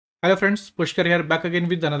Hello friends, Pushkar here, back again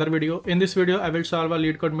with another video. In this video, I will solve a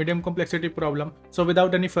LeetCode medium complexity problem. So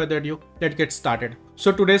without any further ado, let's get started.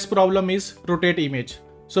 So today's problem is rotate image.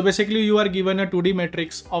 So basically you are given a 2D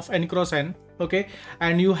matrix of n cross n, okay,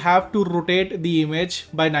 and you have to rotate the image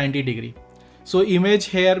by 90 degree. So image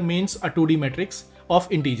here means a 2D matrix of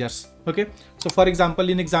integers, okay. So for example,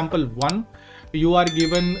 in example 1, you are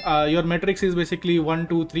given your matrix is basically 1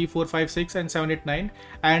 2 3 4 5 6 and 7 8 9,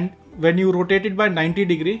 and when you rotate it by 90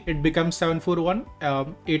 degree it becomes 741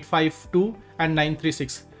 852 and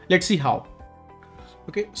 936. Let's see how.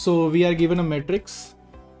 Okay, so we are given a matrix.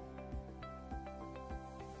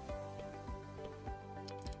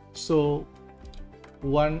 So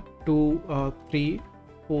 1 2 3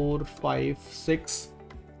 4 5 6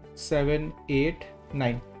 7 8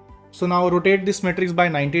 9. So now rotate this matrix by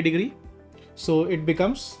 90 degree. So it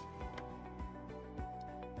becomes,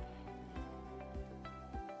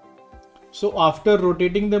 so after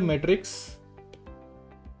rotating the matrix,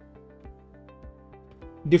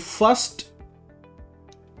 the first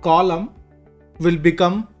column will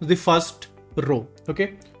become the first row.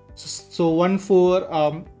 Okay, so 1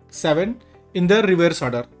 4 7 in the reverse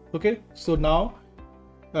order. Okay, so now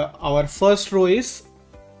our first row is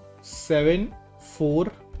 7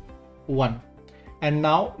 4 1, and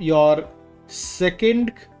now your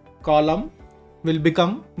second column will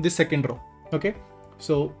become the second row. Okay,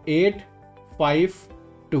 so 8 5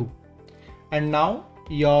 2, and now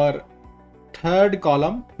your third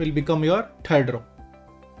column will become your third row.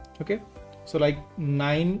 Okay, so like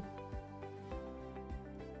 9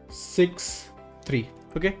 6 3.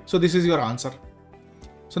 Okay, so this is your answer.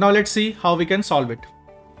 So now let's see how we can solve it.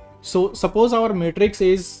 So suppose our matrix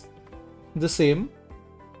is the same.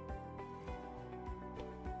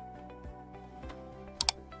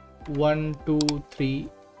 1 2 3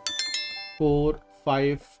 4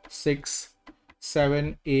 5 6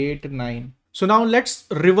 7 8 9. So now let's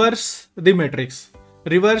reverse the matrix.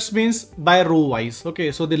 Reverse means by row wise.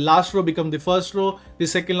 Okay, so the last row become the first row, the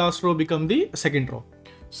second last row become the second row.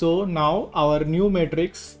 So now our new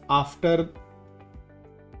matrix after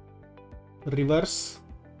reverse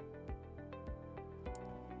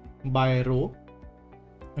by row,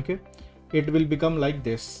 okay, it will become like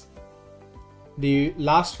this. The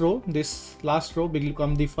last row, this last row will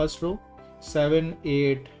become the first row, 7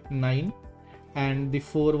 8 9, and the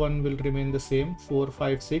 4 1 will remain the same, 4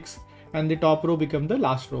 5 6, and the top row become the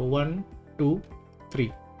last row, 1 2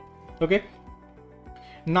 3. Okay,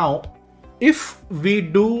 now if we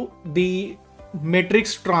do the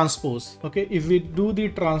matrix transpose, okay, if we do the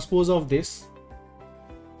transpose of this,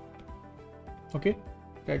 okay,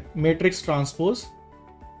 that matrix transpose,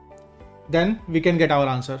 then we can get our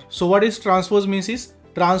answer. So what is transpose means is,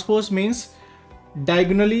 transpose means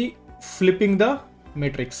diagonally flipping the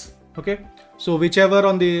matrix. Okay, so whichever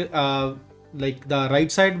on the like the right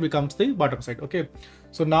side becomes the bottom side. Okay,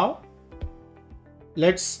 so now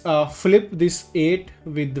let's flip this 8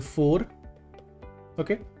 with the 4.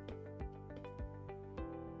 Okay,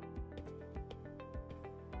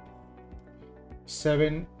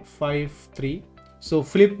 seven 5 3. So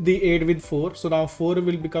flip the 8 with 4. So now 4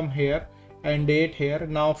 will become here and 8 here.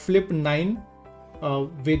 Now flip 9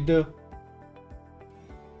 with the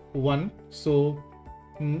 1. So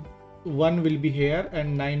 1 will be here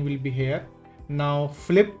and 9 will be here. Now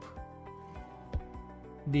flip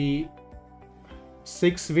the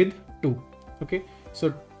 6 with 2. Okay,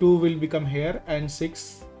 so 2 will become here and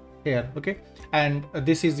 6 here. Okay, and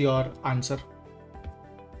this is your answer.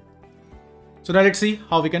 So now let's see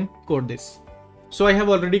how we can code this. So I have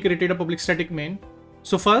already created a public static main.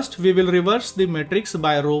 So first we will reverse the matrix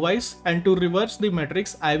by row wise, and to reverse the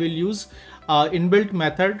matrix I will use inbuilt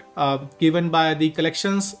method given by the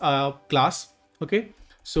collections class. Okay,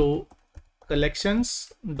 so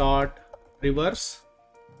collections dot reverse,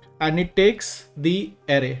 and it takes the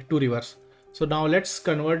array to reverse. So now let's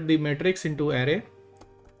convert the matrix into array.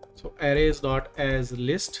 So arrays dot as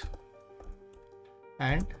list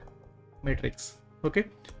and matrix. Okay,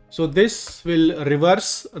 so this will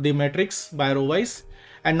reverse the matrix by row wise,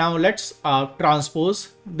 and now let's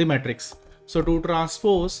transpose the matrix. So to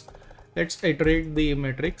transpose, let's iterate the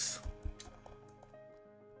matrix.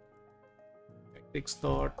 Matrix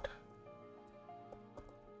dot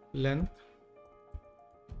length,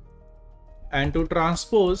 and to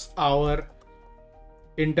transpose, our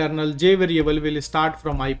internal j variable will start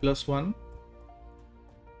from I plus 1.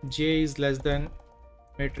 J is less than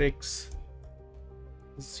matrix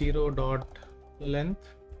 0 dot length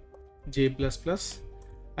j plus plus,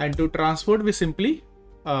 and to transport we simply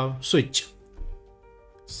switch.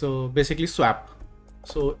 So basically swap.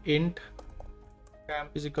 So int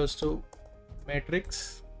temp is equals to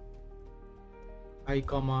matrix I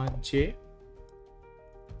comma j,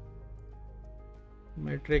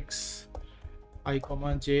 matrix I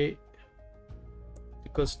comma j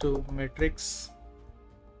equals to matrix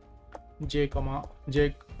j comma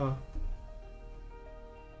j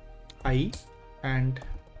I, and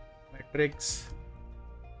matrix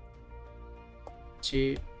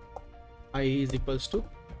j I is equals to.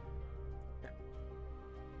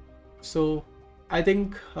 So I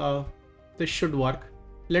think this should work.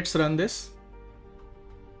 Let's run this.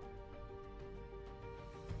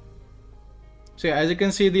 So as you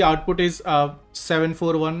can see, the output is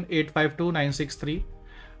 741852963,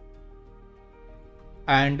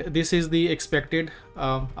 and this is the expected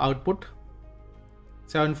output,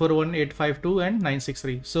 7418529 and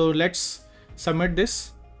 963. So let's submit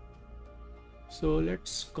this. So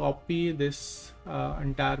let's copy this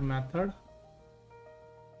entire method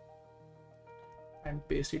and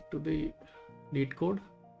paste it to the LeetCode.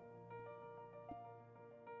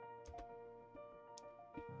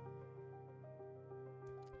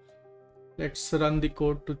 Let's run the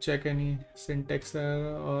code to check any syntax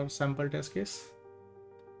error or sample test case.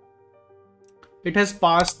 It has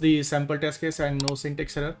passed the sample test case and no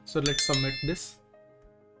syntax error. So let's submit this.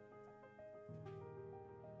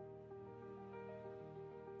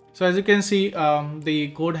 So as you can see,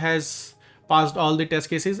 the code has passed all the test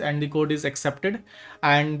cases and the code is accepted.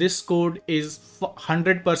 And this code is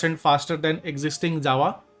 100% faster than existing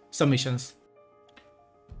Java submissions.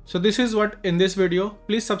 So this is what in this video.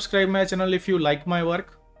 Please subscribe my channel if you like my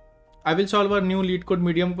work. I will solve a new LeetCode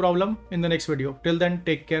medium problem in the next video. Till then,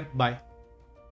 take care. Bye.